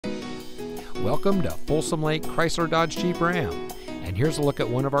Welcome to Folsom Lake Chrysler Dodge Jeep Ram, and here's a look at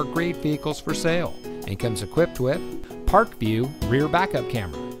one of our great vehicles for sale. And comes equipped with Park View rear backup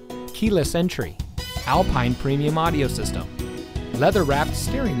camera, keyless entry, Alpine premium audio system, leather wrapped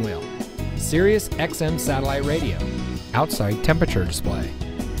steering wheel, Sirius XM satellite radio, outside temperature display,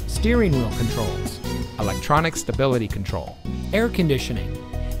 steering wheel controls, electronic stability control, air conditioning,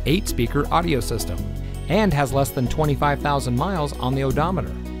 8-speaker audio system, and has less than 25,000 miles on the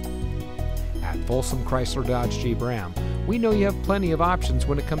odometer. At Folsom Chrysler Dodge Jeep Ram, we know you have plenty of options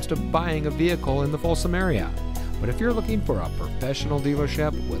when it comes to buying a vehicle in the Folsom area. But if you're looking for a professional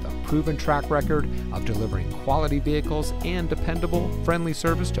dealership with a proven track record of delivering quality vehicles and dependable, friendly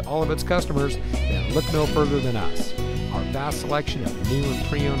service to all of its customers, then look no further than us. Our vast selection of new and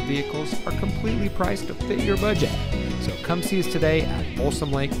pre-owned vehicles are completely priced to fit your budget. So come see us today at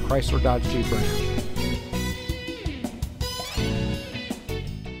Folsom Lake Chrysler Dodge Jeep Ram.